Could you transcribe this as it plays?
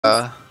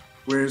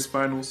Winners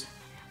finals.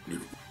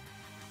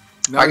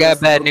 I got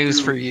bad news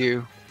for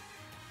you.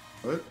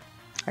 What?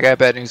 I got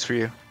bad news for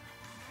you.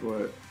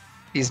 What?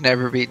 He's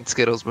never beaten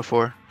Skittles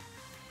before.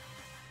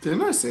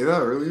 Didn't I say that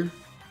earlier?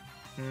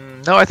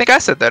 No, I think I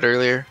said that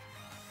earlier.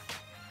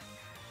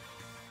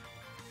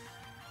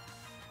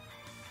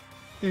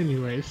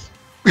 Anyways.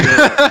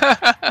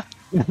 Yeah. I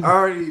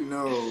already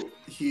know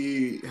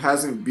he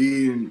hasn't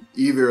beaten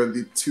either of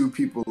the two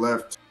people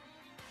left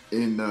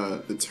in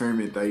the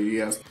tournament that he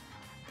has.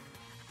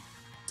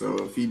 So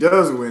if he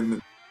does win,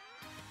 it's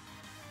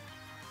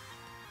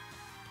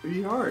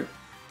pretty hard.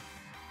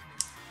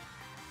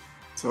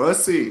 So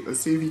let's see. Let's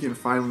see if he can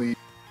finally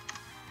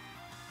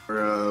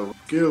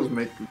Skittles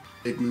make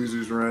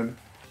losers run.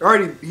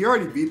 He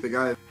already beat the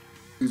guy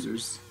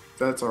losers.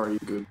 That's already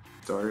a good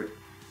start.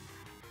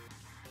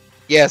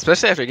 Yeah,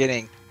 especially after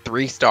getting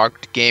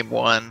 3-stocked game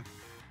 1.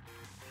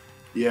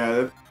 Yeah,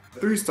 that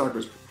 3-stock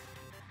was.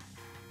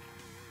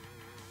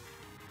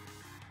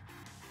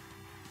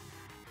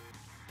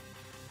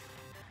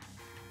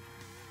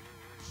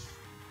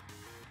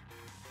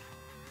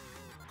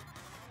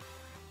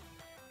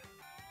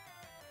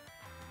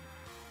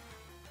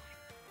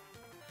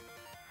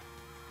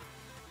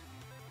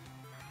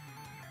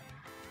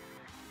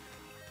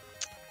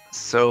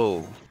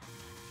 So,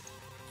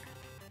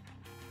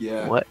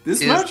 Yeah, what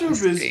this is matchup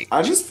this is. game?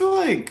 I just feel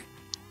like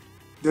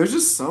there's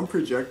just some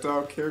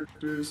projectile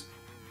characters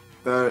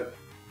that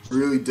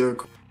really do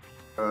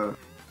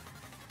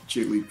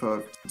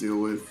Jigglypuff to deal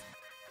with.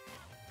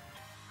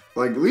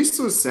 Like at least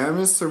with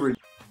Samus,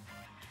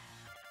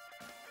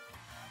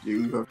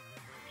 Jigglypuff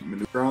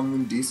maneuver on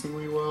them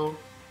decently well.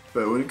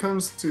 But when it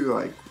comes to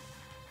like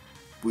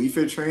Wii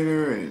Fit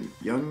Trainer and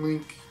Young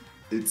Link,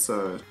 it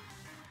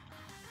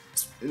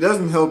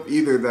doesn't help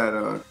either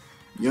that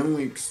Young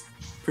Link's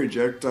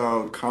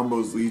projectile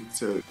combos lead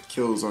to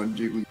kills on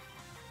Jiggly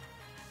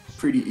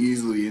pretty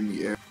easily in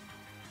the air.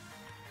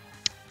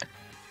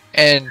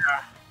 And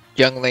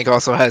Young Link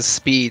also has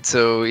speed,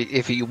 so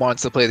if he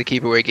wants to play the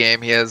keep away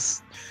game, he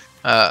has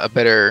a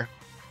better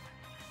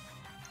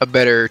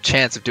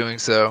chance of doing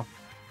so.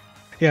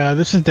 Yeah,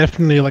 this is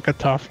definitely like a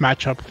tough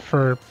matchup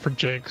for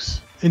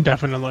Jigs,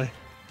 indefinitely.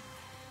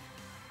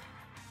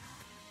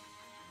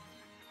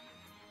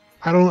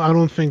 I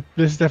don't think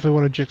this is definitely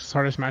one of Jigs'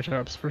 hardest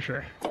matchups for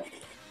sure.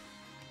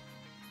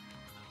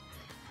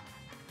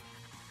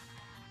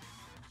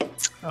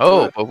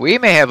 Oh, but we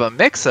may have a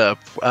mix-up.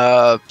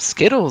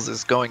 Skittles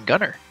is going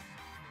Gunner.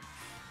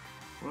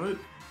 What?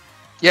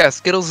 Yeah,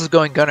 Skittles is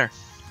going Gunner.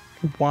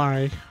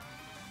 Why?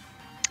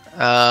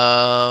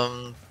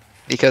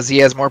 Because he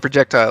has more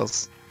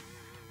projectiles.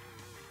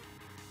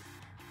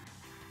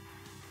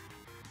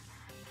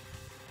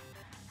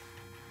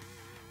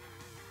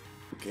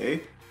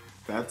 Okay,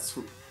 that's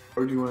what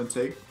do you want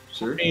to take?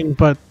 Sure. I mean,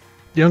 but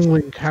Young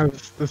Link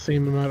has the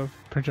same amount of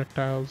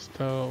projectiles,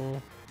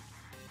 so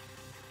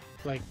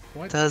like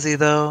what? Does he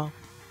though?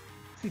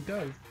 He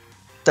does.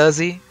 Does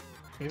he?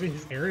 Maybe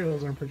his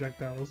aerials aren't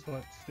projectiles,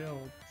 but still.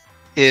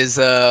 His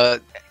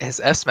F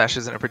smash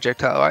isn't a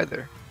projectile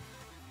either.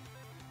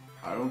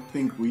 I don't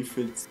think we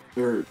fit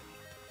or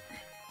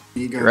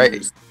Egon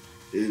Right.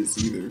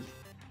 is either.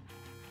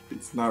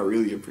 It's not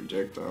really a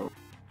projectile.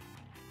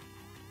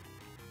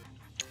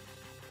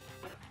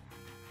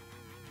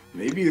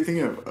 Maybe you're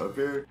thinking of up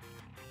air.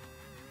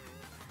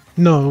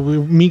 No,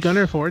 me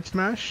Gunner forward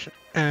smash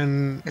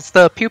and It's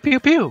the pew pew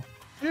pew.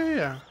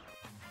 yeah.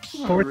 It's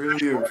not Forward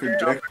really a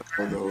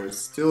projectile though. It's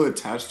still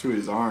attached to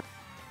his arm.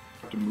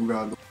 You have to move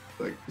out.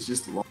 Like it's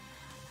just long.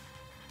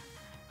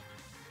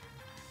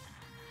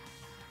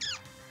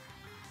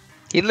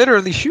 He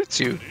literally shoots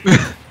you.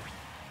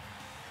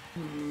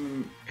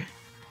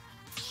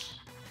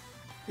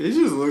 It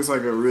just looks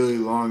like a really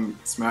long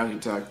smash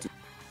attack to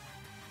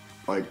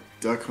like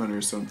Duck Hunt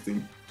or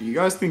something. Do you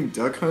guys think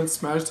Duck Hunt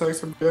smash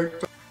attacks are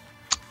projectile?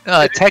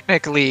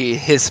 Technically,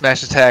 his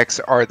smash attacks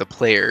are the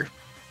player.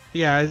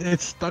 Yeah,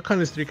 it's Duck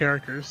Hunt is 3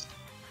 characters.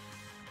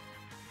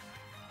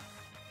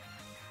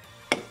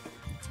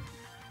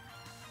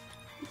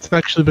 It's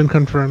actually been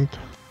confirmed.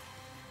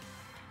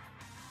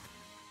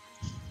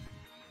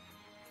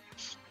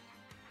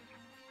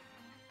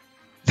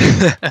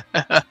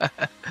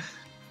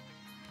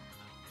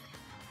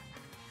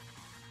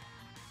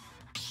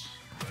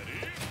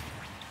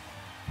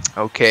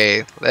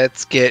 Okay,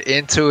 let's get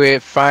into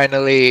it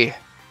finally.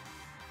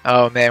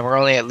 Oh man, we're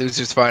only at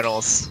losers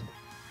finals.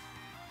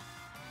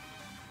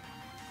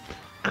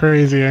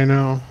 Crazy, I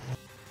know.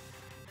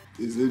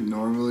 Is it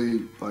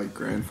normally like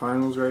grand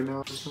finals right now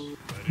or something?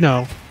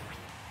 No,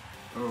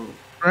 Oh,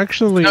 we're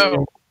actually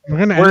No, we're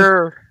gonna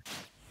end.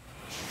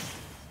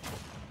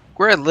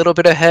 We're a little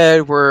bit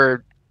ahead.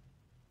 But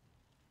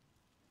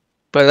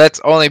that's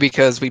only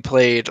because we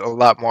played a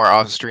lot more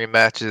off-stream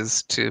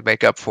matches to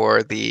make up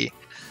for the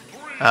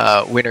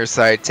winner's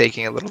side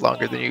taking a little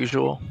longer than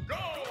usual.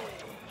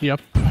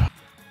 Yep.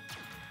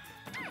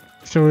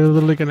 So we're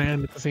literally gonna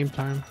end at the same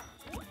time.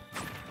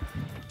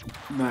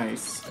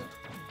 nice.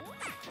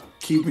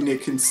 Keeping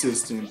it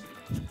consistent.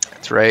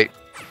 That's right.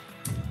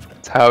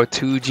 That's how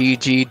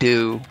 2GG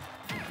do.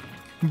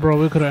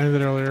 Bro, we could have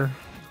ended earlier.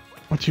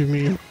 What you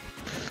mean?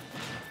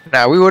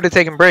 Now we would have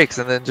taken breaks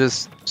and then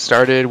just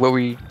started what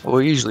we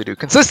usually do.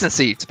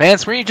 Consistency,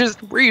 Spence. Were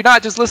you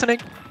not just listening?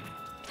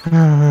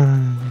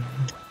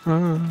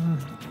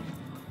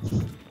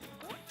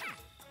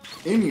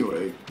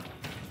 Anyway.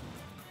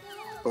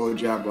 Oh,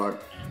 jab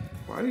block.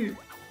 Why do you?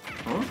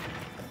 Huh?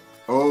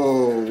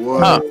 Oh,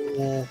 what? Huh.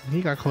 Oh,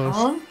 he got close.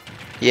 Huh?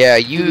 Yeah,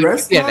 Would you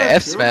rest get an not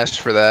F kill? smashed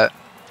for that.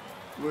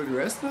 Would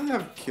rest not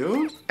have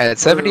killed? At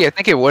 70, I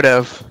think it would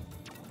have.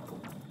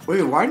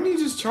 Wait, why didn't he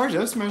just charge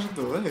F smash at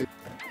the leg?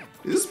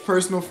 Is this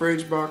personal for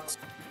Hbox?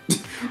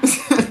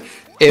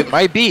 It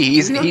might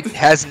be. He have to-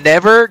 has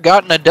never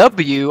gotten a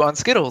W on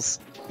Skittles.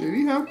 Did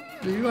he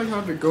like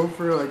have to go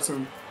for like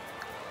some?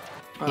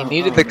 He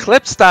needed the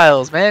clip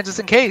styles, man, just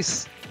in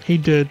case. He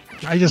did.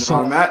 I just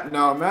saw.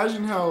 Now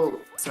imagine how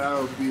sad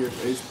it would be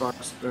if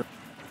Hbox. I was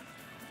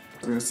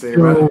gonna say,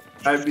 Bro.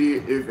 I'd be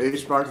if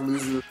Hbox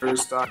loses the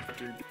first stock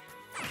after.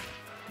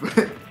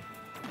 But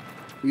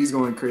he's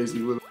going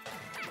crazy with it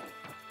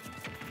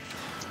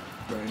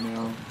right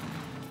now.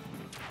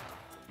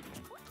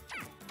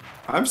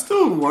 I'm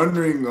still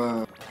wondering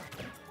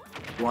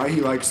why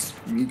he likes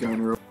me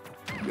gunner.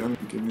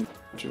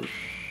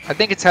 I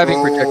think it's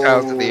having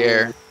projectiles in the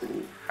air.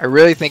 I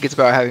really think it's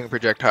about having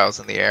projectiles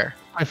in the air.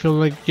 I feel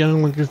like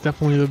Young Link is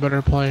definitely the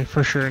better play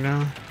for sure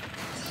now.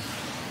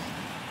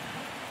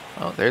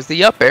 Oh, there's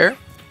the up air.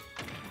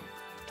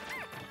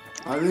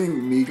 I think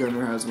me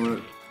gunner has one of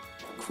the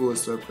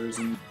coolest uppers.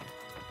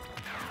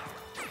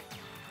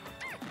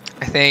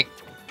 I think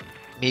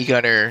Me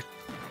Gunner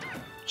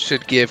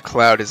should give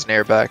Cloud his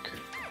nair back.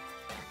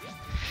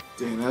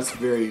 Damn, that's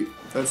very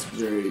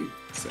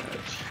sad.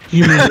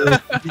 You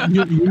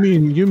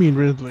mean you mean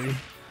Ridley?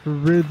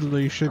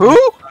 Ridley should. Who?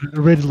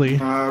 Ridley.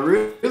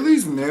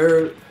 Ridley's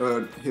nair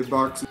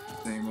hitbox is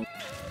the same,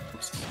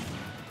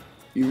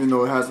 even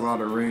though it has a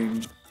lot of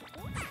range.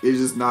 It's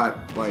just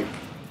not like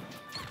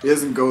it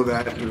doesn't go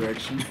that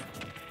direction.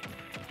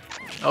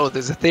 Oh,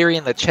 there's a theory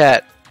in the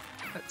chat.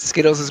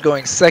 Skittles is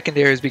going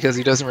secondaries because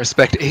he doesn't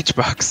respect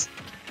Hbox.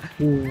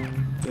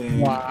 Dang,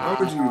 Wow.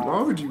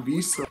 why would you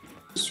be so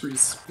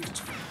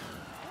disrespectful?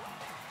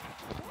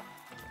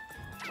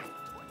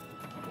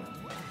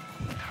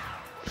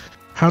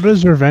 How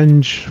does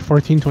Revenge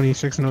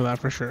 1426 know that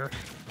for sure?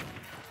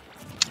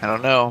 I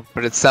don't know,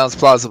 but it sounds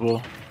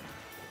plausible.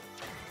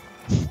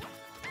 The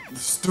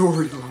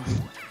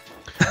storyline.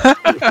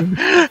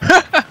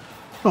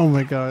 Oh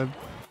my god.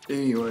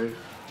 Anyway,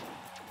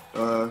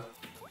 I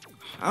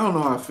don't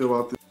know how I feel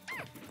about this,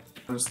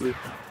 honestly.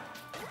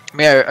 I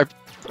mean, I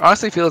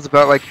honestly feel it's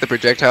about like the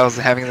projectiles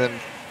and having them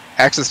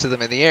access to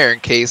them in the air in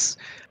case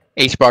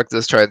Hbox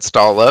does try and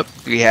stall up.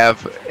 We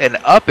have an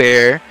up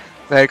air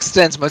that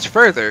extends much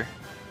further.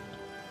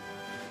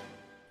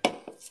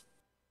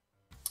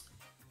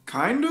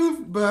 Kind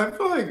of, but I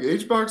feel like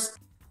Hbox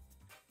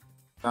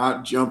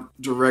not jump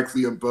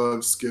directly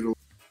above Skittles.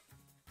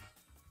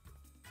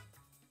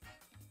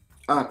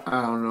 I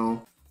don't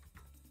know.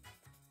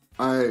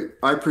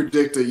 I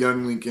predict a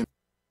young Lincoln.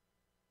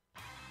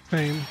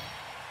 Same.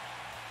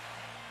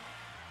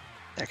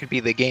 That could be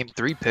the game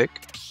 3 pick.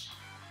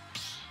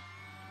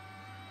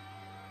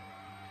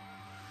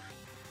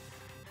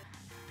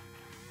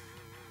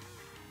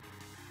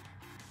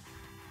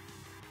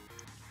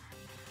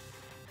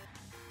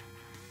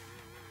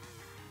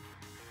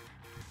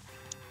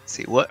 Let's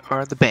see, what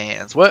are the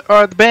bands? What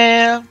are the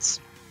bands?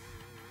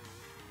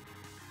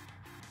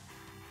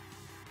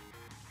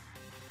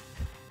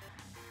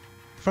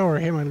 If I were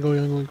him, I'd go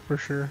Young Link for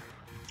sure.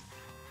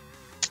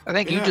 I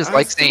think you Yeah, just I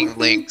like still seeing think-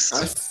 links.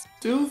 I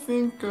still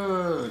think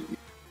you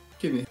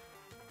can hit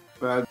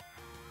bad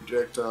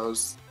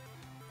projectiles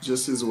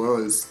just as well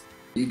as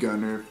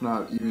E-Gunner, if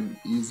not even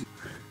easy.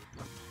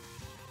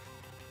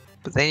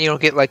 But then you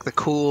don't get like the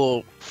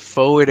cool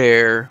forward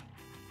air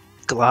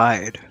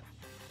glide.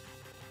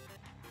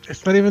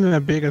 It's not even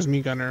that big as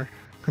Me Gunner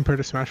compared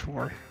to Smash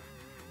 4.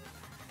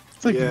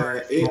 It's like, Yeah, very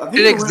I small. think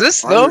It went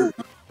exists, harder.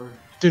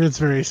 Dude, it's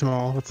very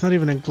small. It's not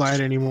even a glide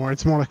anymore.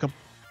 It's more like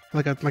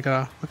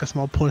a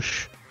small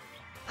push.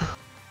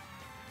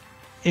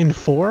 In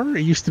 4,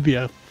 it used to be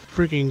a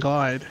freaking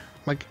glide.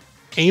 Like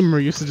Aimer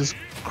used to just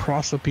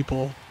cross up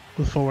people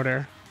with forward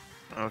air.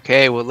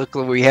 Okay, well look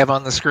what we have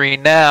on the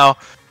screen now.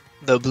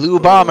 The Blue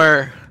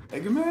Bomber,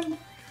 Mega Man?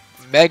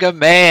 Mega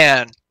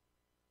Man.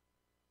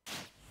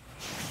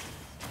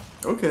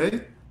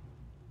 Okay.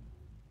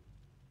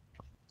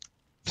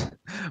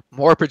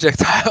 More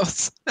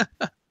projectiles.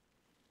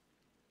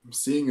 I'm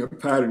seeing a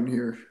pattern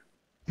here.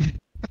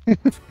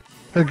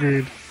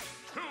 Agreed.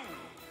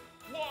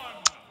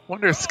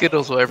 Wonder if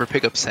Skittles will ever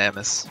pick up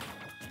Samus.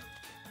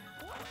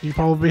 He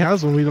probably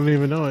has one. We don't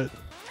even know it.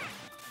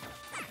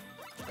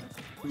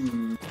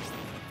 Mega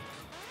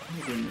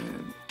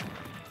Man.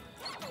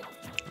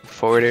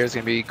 Forward air is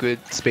gonna be a good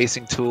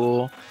spacing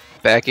tool.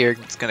 Back air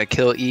is gonna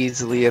kill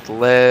easily at the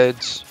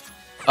ledge.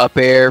 Up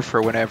air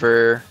for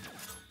whenever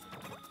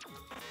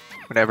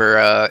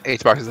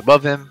Hbox is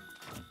above him.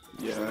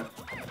 Yeah.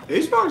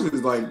 Hbox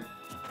is like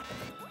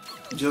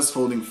just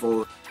holding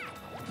forward.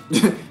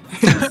 He's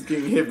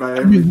getting hit by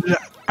everything.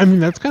 I mean,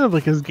 that's kind of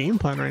like his game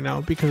plan right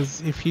now,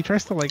 because if he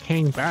tries to like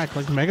hang back,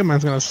 like Mega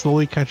Man's gonna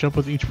slowly catch up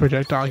with each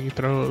projectile he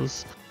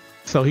throws.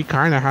 So he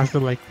kind of has to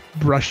like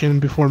rush in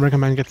before Mega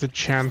Man gets a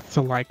chance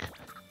to like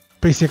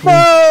basically.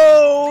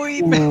 Oh,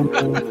 he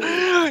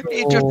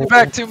drifted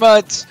back too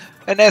much.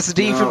 An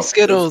SD from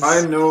Skittles. If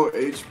I know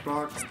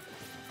HBox,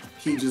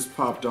 he just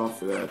popped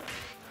off of that.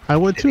 I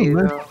would too,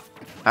 man.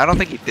 I don't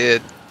think he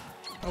did.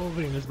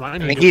 Probably in his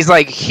mind. I think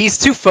he's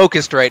too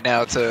focused right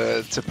now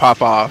to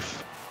pop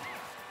off.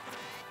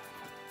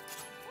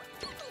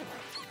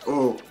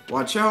 Oh,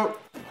 watch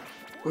out!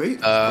 Wait.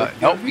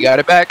 Nope, we got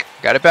it back.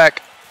 Got it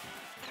back.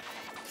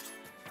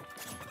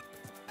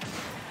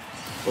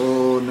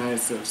 Oh,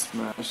 nice F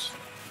smash.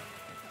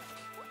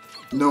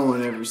 No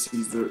one ever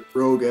sees the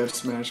rogue F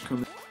smash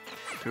coming.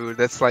 Dude,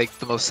 that's like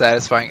the most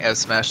satisfying F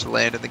smash to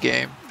land in the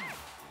game.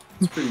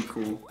 It's pretty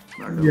cool.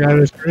 Yeah, it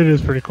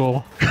is pretty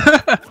cool.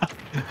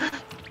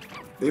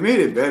 They made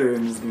it better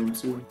in this game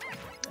too.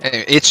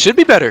 Anyway, it should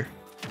be better.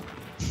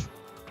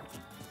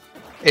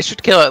 It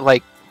should kill at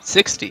like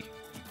 60.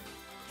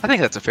 I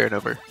think that's a fair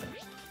number.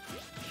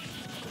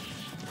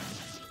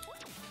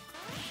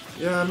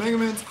 Yeah, Mega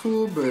Man's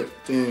cool, but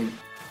dang.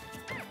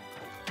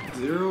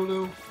 Zero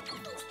though?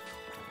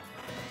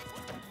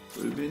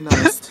 Would have been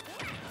nice.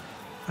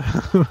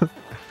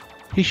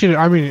 He should.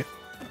 I mean,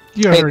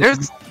 hey,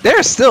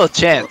 there's still a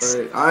chance.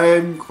 Right, I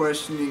am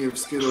questioning if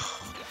Skittles.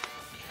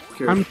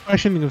 I'm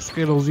questioning if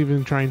Skittles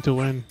even trying to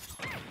win.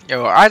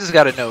 Yo, I just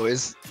gotta know: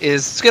 is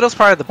Skittles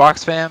part of the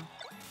box fam?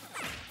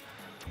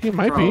 He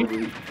might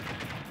Probably. be.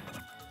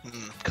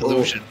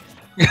 Collusion.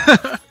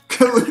 Oh.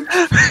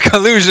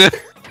 Collusion.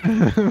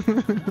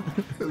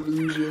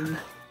 Collusion.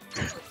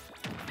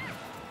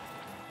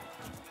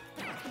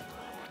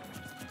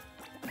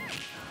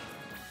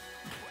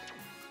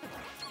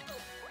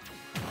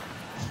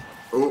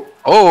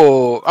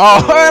 Oh,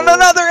 and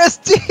another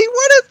SD.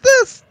 What is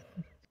this?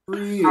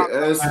 3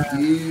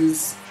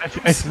 SDs.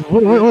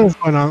 What is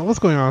going on? What's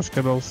going on,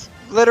 Skittles?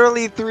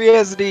 Literally 3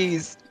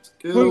 SDs.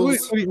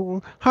 Skittles. Wait,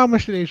 how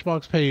much did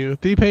HBox pay you?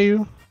 Did he pay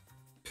you?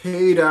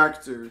 Paid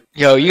actor.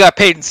 Yo, you got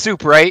paid in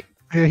soup, right?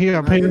 Yeah, he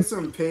got Can I paid. get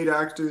some paid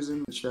actors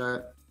in the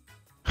chat,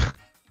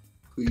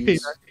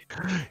 please.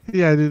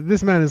 Yeah, dude,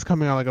 this man is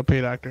coming out like a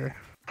paid actor.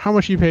 How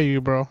much he pay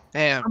you, bro?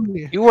 Damn,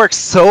 you worked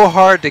so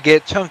hard to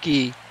get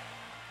Chunky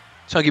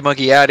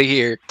Monkey out of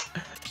here,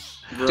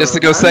 Bro, just to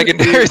go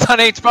secondaries on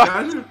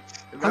HBox.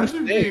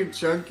 Imagine being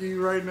Chunky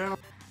right now.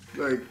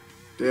 Like,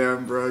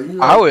 damn, bro.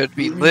 You I would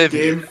be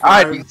living.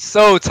 I'd be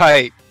so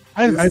tight.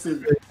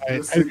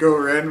 Just to go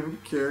random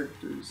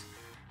characters.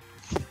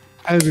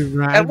 I'd be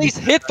mad. At least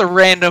hit the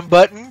random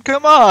button.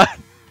 Come on.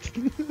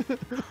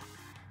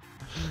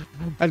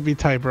 I'd be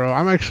tight, bro.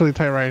 I'm actually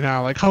tight right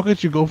now. Like, how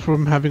could you go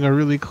from having a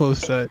really close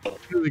set,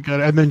 really good,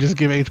 and then just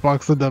give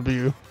HBox the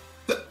W?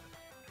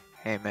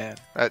 Hey man,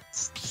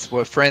 that's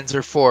what friends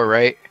are for,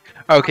 right?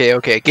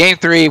 Okay. Game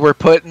 3, we're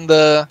putting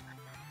the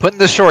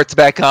shorts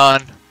back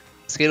on.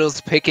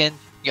 Skittles picking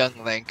Young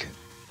Link.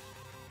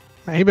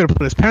 Man, he better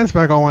put his pants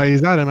back on while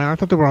he's at it, man. I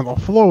thought they were on the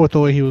floor with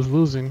the way he was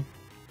losing.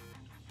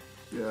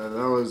 Yeah,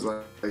 that was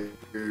like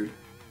weird.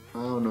 I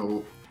don't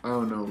know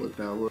what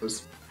that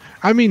was.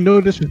 I mean, no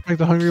disrespect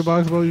to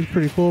Hungrybox, bro. He's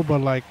pretty cool,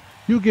 but like,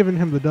 you giving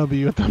him the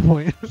W at that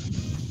point.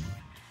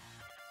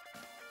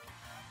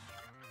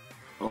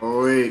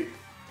 Oh wait.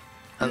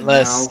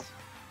 Unless now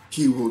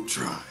he will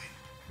try.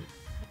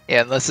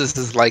 Yeah, unless this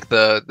is like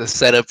the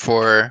setup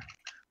for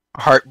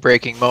a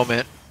heartbreaking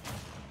moment.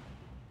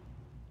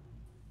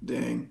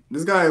 Dang.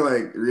 This guy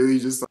like really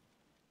just like,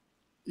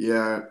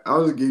 yeah,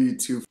 I'll just give you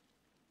 2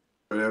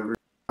 whatever.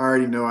 I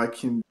already know I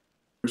can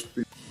push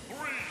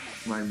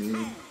my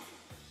main.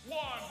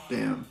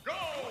 Damn.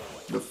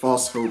 The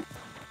false hope.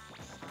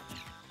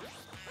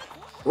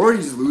 Or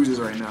he just loses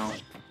right now.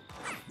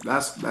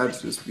 That's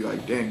just be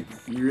like, dang,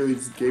 you really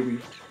just gave me.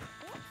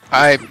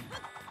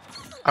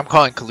 I'm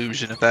calling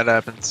collusion if that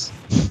happens.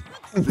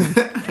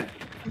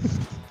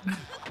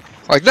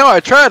 Like, no, I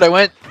tried. I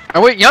went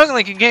Young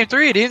Link in Game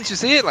 3. Didn't you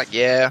see it? Like,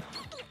 yeah.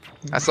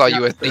 I saw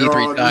USD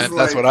 3 times.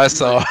 That's what I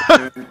saw.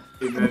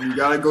 Hey man, you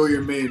gotta go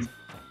your main.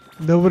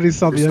 Nobody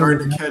saw the You're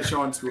starting to catch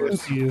on to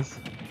us.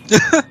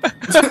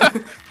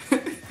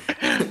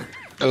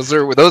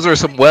 Those are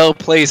some well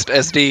placed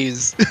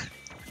SDs.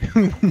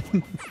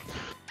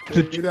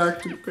 Paid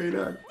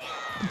actor.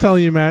 I'm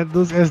telling you, man,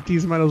 those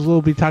SDs might as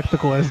well be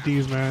tactical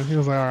SDs, man. He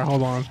was like, alright,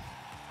 hold on.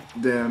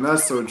 Damn,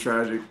 that's so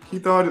tragic. He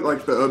thought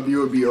like the W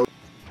would be over,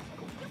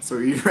 so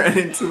he ran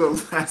into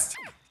the last.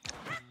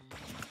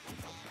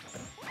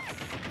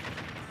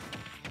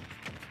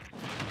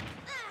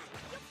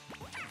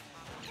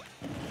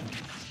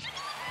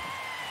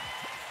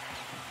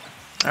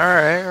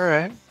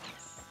 Alright.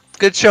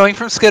 Good showing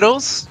from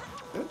Skittles.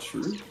 That's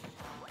true.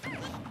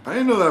 I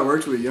didn't know that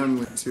worked with Young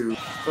Link too. I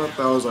thought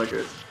that was like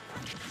a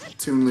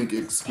Toon Link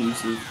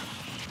exclusive.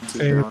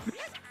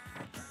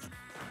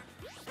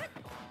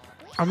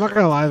 I'm not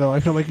gonna lie though, I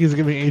feel like he's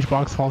giving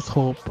HBox false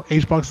hope.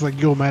 HBox is like,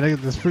 yo man, I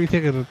get this free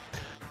ticket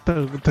to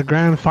the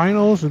grand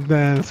finals, and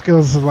then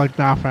Skittles is like,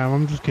 nah, fam,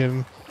 I'm just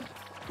kidding.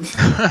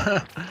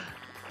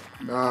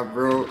 Nah,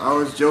 bro. I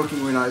was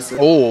joking when I said,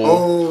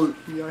 Oh.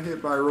 he got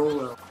hit by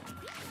rollout.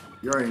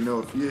 You already know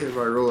if you get hit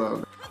by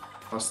rollout.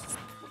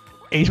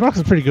 HBox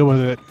is pretty good with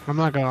it. I'm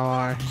not gonna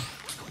lie.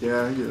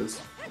 Yeah, he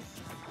is.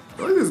 I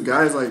feel like this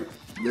guy's like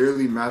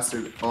literally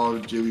mastered all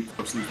of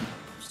Jigglypuff's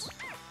moves.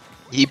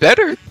 He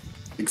better.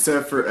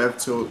 Except for F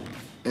tilt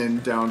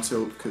and down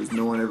tilt, because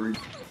no one ever.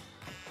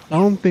 I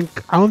don't think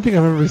I've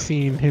ever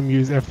seen him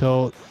use F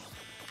tilt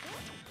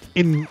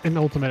in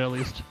Ultimate, at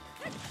least.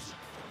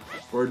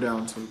 Or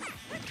down tilt.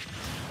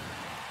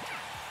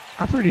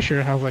 I'm pretty sure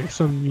it has like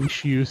some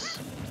niche use.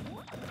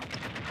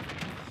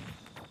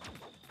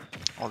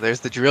 Well,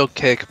 there's the drill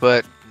kick,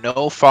 but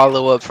no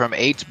follow-up from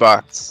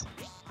HBox.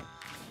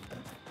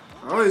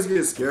 I always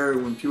get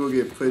scared when people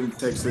get put in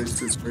text-based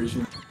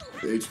situation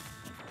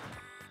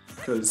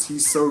because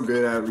he's so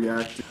good at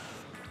reacting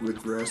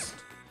with rest.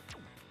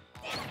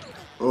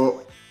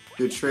 Oh,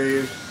 good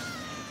trade.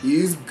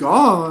 He's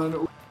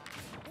gone.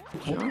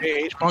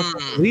 Okay,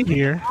 HBox lead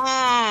here.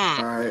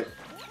 Alright.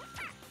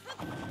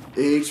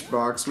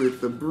 HBox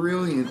with the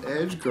brilliant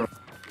edge guard.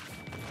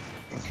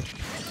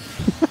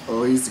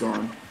 Oh, he's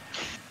gone.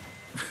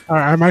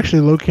 Alright, I'm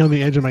actually low-key on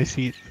the edge of my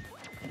seat.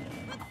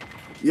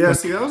 Yeah,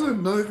 see, that was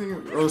another thing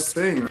I was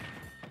saying.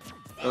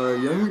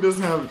 Youngwing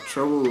doesn't have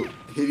trouble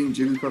hitting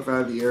Jigglypuff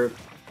out of the air.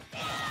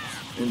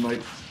 And,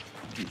 like,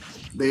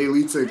 they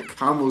lead to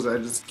combos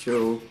that just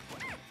kill.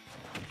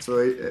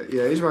 So,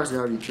 yeah, HBox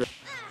gotta be careful.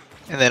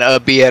 And then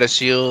B out of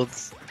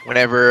shields.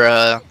 Whenever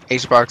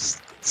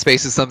HBox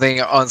spaces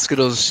something on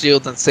Skittles'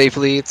 shields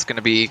unsafely, it's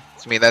gonna be,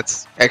 I mean,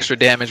 that's extra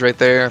damage right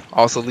there.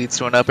 Also leads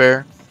to an up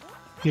air.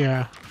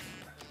 Yeah.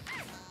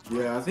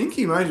 Yeah, I think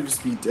he might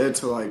just be dead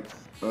to, like,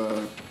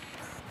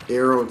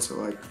 arrow to,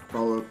 like,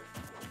 follow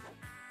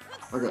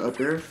like an up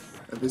air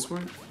at this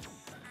point.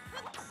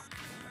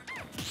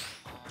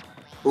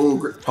 Oh,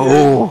 great.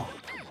 Oh.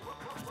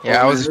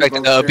 Yeah, I was man,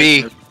 expecting the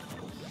B.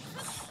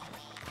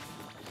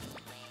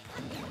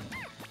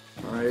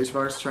 Alright,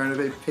 HBox trying to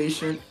be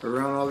patient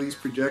around all these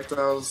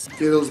projectiles.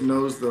 Skittles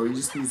knows though, he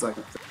just needs like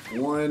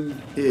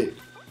one hit.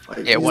 Like,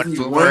 yeah, he one needs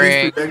boomerang. one of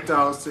these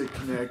projectiles to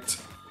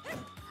connect.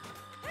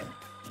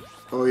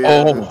 Oh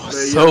yeah, Oh, the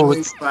so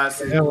Youngling's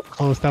classic. That was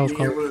close. That was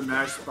Being close. able to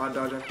mash spot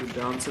dodge after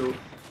down tilt.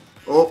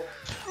 Oh.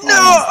 No!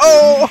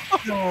 Oh!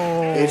 No.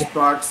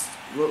 HBox,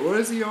 what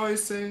does he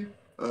always say?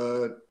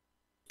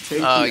 Take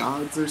the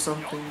odds or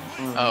something?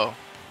 Oh.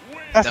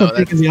 That's No, not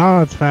taking the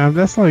odds, fam.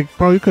 That's like,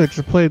 bro, you could have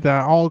just played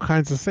that all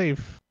kinds of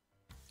safe.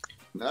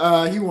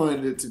 Nah, he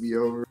wanted it to be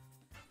over.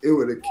 It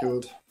would have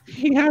killed.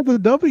 He had the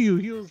W.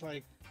 He was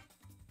like,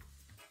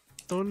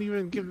 don't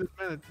even give this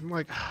man. I'm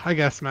like, I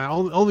guess, man.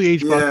 Only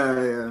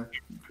HBox. Yeah.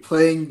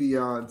 Playing the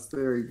odds.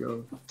 There you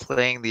go.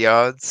 Playing the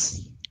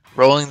odds.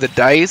 Rolling the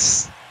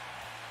dice.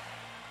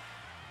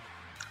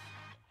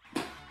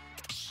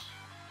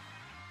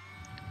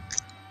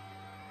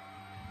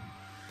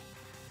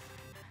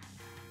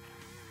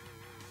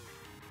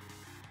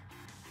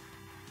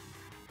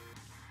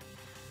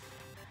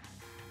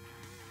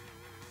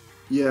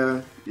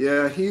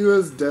 Yeah, he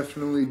was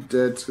definitely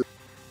dead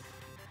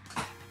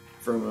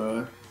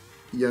from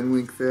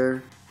Youngwing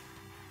there.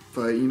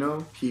 But, you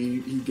know, he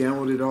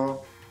gambled it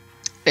all.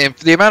 And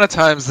for the amount of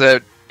times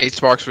that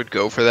HBox would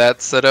go for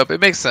that setup,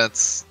 it makes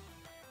sense.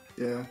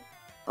 Yeah.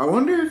 I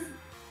wonder if...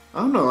 I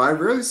don't know, I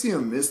rarely see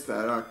him miss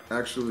that,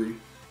 actually.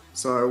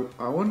 So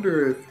I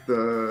wonder if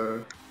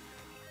the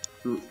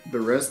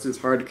rest is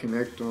hard to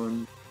connect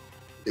on.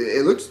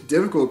 It looks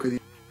difficult because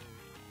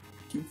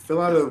he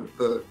fell out of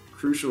the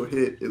crucial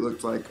hit, it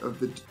looked like, of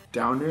the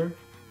down air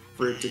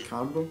for it to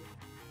combo.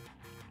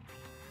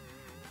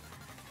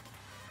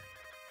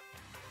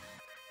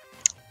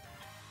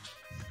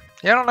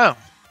 Yeah, I don't know.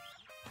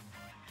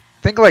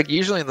 I think, like,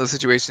 usually in those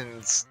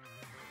situations,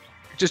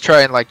 just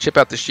try and, like, chip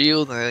out the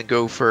shield and then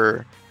go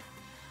for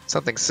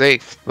something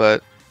safe,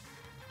 but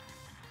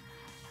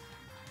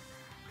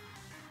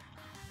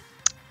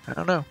I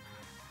don't know.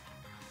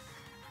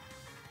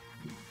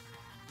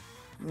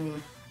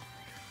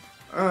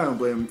 I don't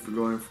blame him for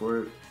going for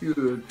it. He would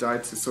have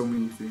died to so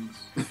many things.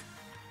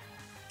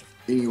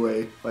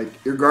 Anyway, like,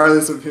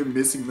 regardless of him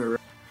missing the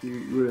rest, he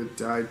would have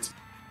died.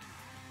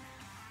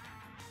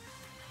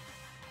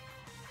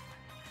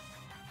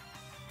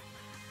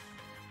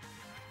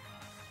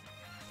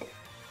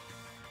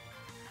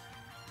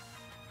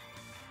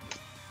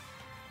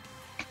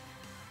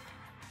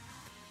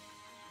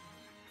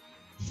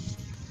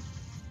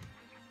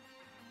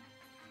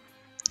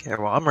 Yeah,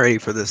 well, I'm ready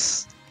for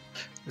this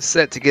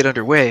set to get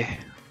underway.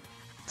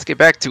 Let's get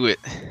back to it.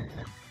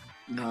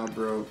 Nah,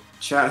 bro.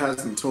 Chat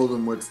hasn't told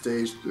him what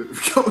stage to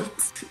go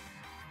to.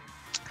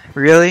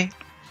 Really?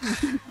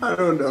 I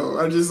don't know.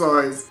 I just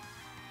always...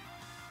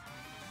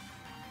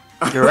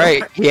 You're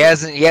right. He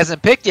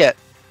hasn't picked yet.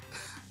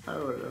 I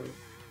don't know.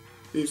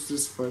 It's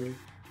just funny.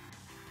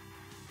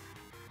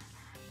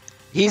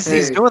 He's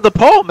doing the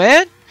poll,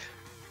 man.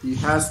 He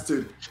has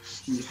to.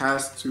 He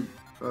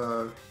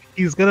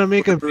He's gonna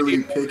make a really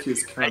video. pick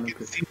his I counter can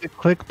pick. see the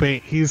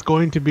clickbait. He's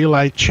going to be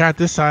like, chat,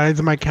 this side's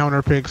my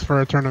counter picks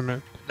for a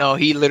tournament. No,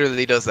 he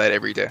literally does that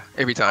every day,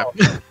 every time.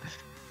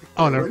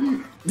 Oh, Yeah, no. what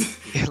do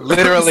you-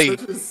 Literally.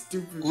 Such a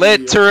stupid video.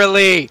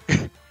 Literally.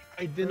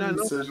 I did not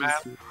know Such that, a man.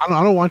 stupid-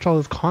 I don't watch all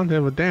this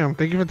content, but damn,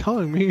 thank you for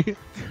telling me.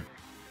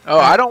 Oh,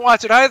 I don't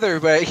watch it either,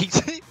 but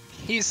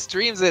he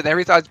streams it, and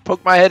every time I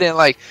poke my head in,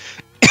 like,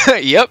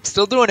 yep,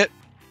 still doing it.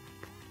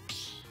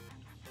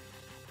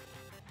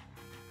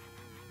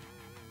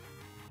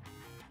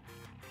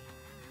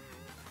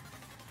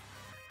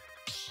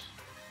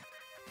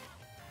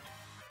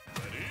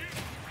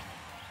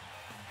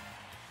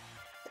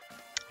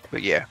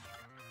 But yeah.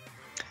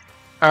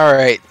 All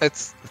right,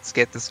 let's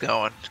get this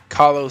going.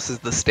 Kalos is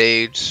the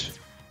stage.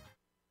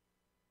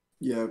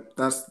 Yeah,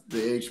 that's the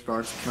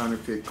Hbox counter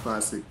pick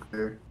classic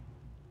there.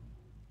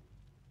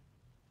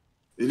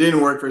 It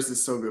didn't work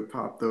versus So Good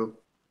Pop though.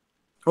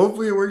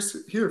 Hopefully it works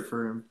here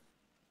for him.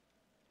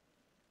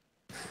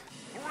 3,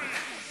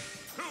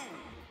 2,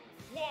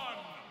 1,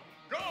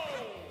 go!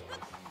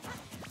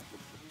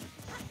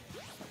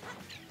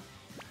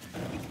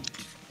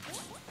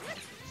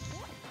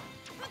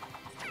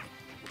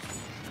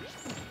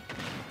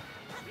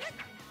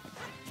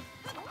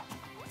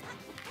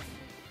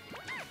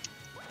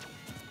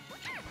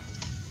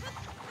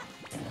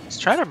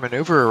 Just trying to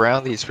maneuver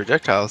around these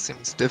projectiles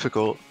seems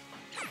difficult.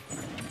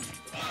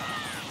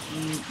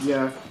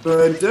 Yeah,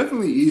 but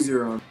definitely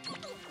easier on.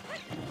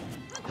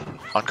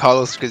 On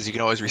Kalos, because you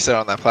can always reset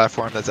on that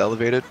platform that's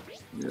elevated.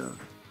 Yeah.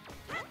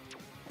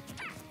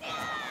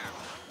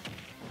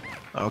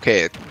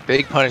 Okay,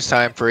 big punish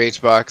time for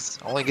Hbox.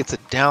 Only gets a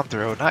down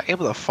throw, not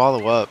able to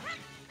follow up.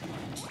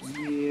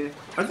 Yeah.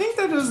 I think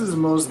that does his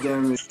most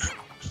damage.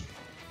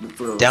 The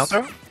throws. Down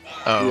throw?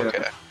 Oh, Yeah.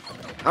 okay.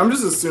 I'm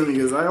just assuming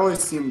because I always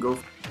see him go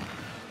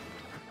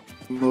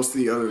for most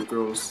of the other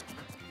throws.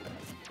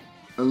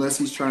 Unless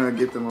he's trying to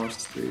get them off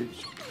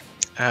stage.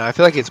 I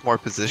feel like it's more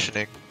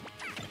positioning.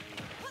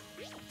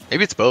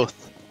 Maybe it's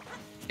both.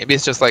 Maybe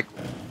it's just like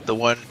the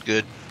one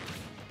good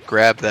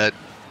grab that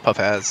Puff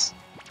has.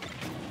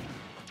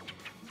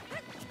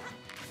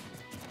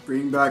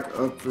 Bring back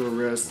up for a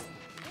rest.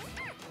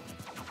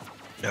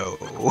 No.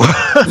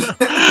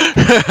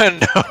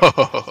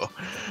 No.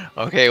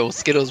 Okay, well,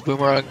 Skittles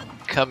Boomerang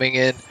coming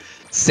in,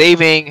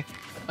 saving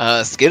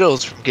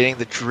Skittles from getting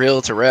the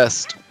drill to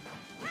rest.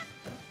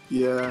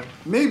 Yeah,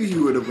 maybe he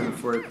would have went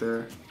for it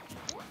there.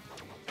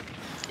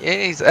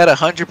 Yeah, he's at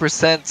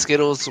 100%.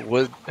 Skittles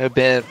would have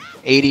been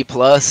 80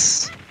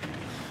 plus.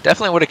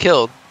 Definitely would have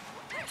killed.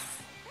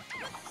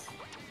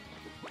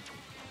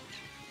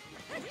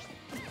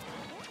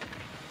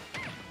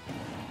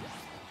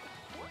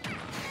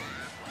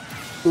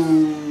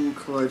 Ooh,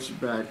 clutch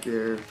back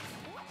air.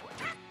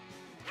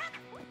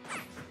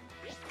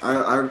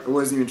 I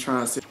wasn't even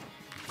trying to say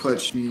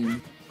clutch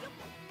meme.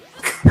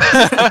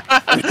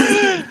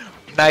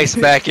 Nice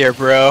back air,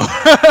 bro.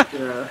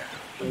 Yeah,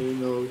 I didn't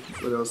know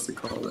what else to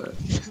call that.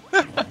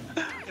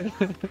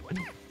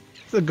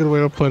 It's a good way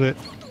to put it.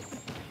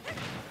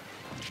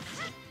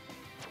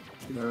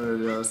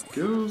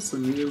 Skills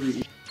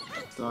immediately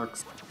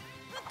stocks.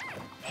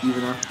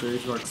 Even after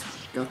Xbox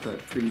got that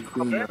pretty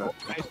clean.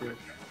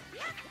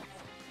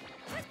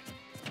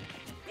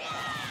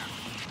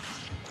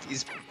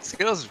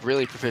 Skittles is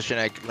really proficient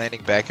at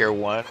landing back air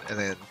 1 and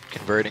then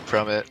converting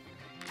from it.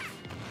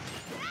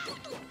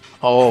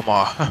 Oh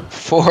my,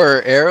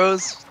 4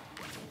 arrows?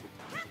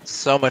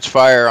 So much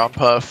fire on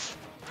Puff.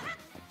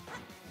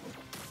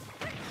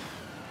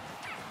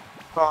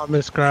 Oh,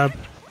 miss grab.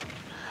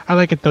 I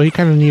like it though. He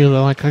kind of knew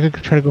though. Like I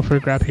could try to go for a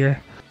grab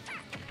here.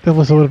 That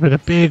was a little bit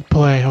of big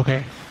play.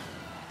 Okay.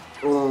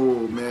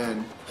 Oh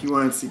man, he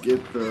wanted to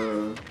get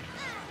the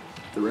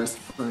rest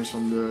punish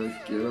on the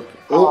get up.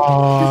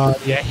 Oh,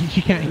 yeah.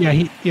 He can't.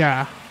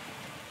 Yeah.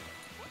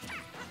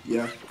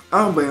 Yeah.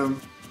 I don't blame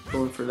him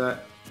going for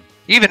that.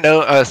 Even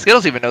though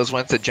Skittles even knows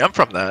when to jump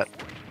from that.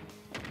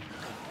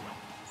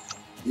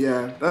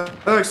 Yeah, that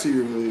actually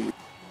really.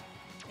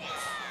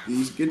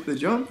 These get the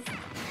jump.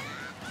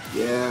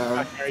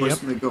 Yeah, force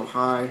him to go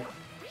high.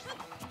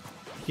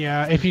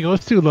 Yeah. If he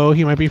goes too low,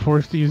 he might be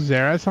forced to use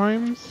Zera at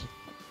times,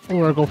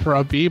 or go for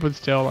a B. But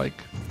still, like,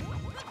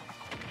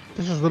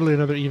 this is literally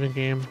another even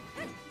game.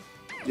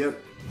 Yep.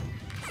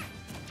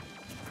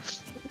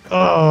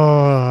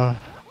 Oh,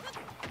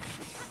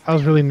 I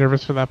was really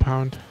nervous for that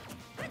pound.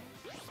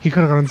 He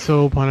could have gotten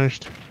so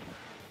punished.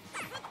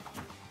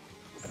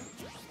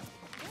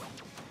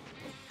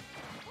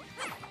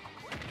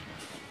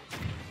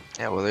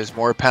 Yeah, well, there's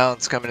more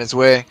pounds coming his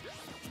way.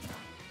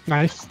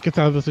 Nice. Gets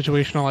out of the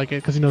situation. I like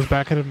it because he knows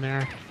back at him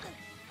there.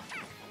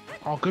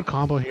 Oh, good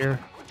combo here.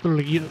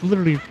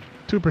 Literally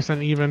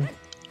 2% even.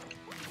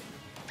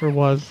 Or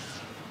was.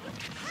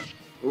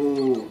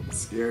 Oh,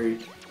 scary.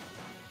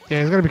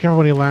 Yeah, he's gotta be careful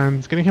when he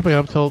lands. Getting hit by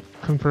up tilt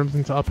confirms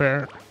into up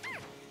air.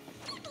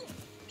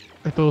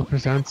 Like those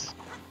percents.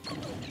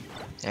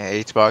 Yeah,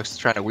 Hbox is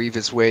trying to weave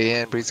his way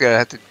in, but he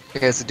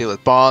has to deal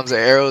with bombs,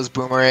 arrows,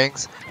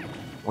 boomerangs,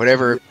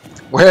 wherever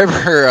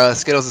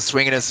Skittles is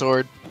swinging his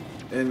sword.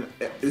 and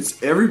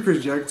it's every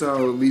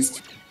projectile at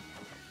least.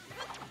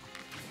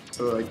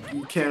 So like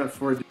you can't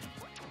afford to.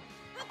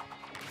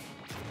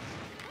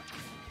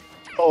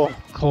 Oh,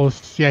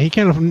 close. Yeah, he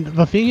can't.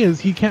 The thing is,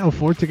 he can't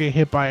afford to get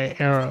hit by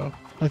arrow.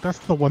 Like that's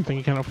the one thing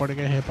he can't afford to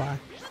get hit by.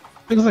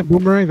 Things like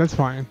boomerang, that's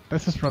fine.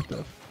 That's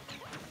disruptive.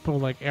 But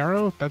like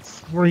arrow,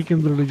 that's where he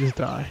can literally just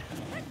die.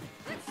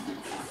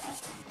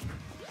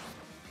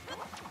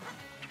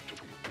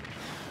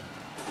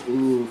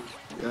 Ooh,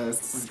 yeah,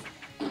 it's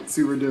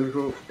super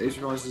difficult.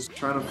 H-Box is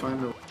trying to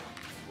find a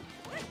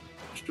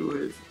do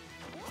it.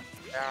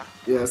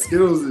 Yeah,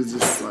 Skittles is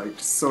just like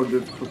so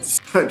difficult to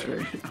start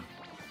right now.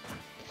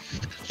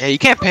 Yeah, you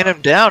can't pin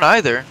him down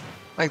either.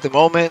 Like the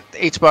moment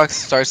H-Box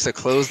starts to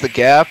close the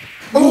gap.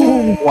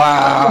 Oh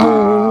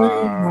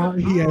Wow.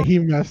 Yeah, he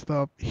messed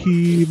up.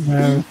 He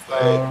messed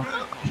up.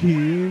 He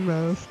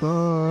messed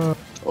up.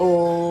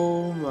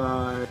 Oh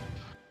my.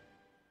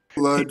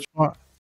 Blood.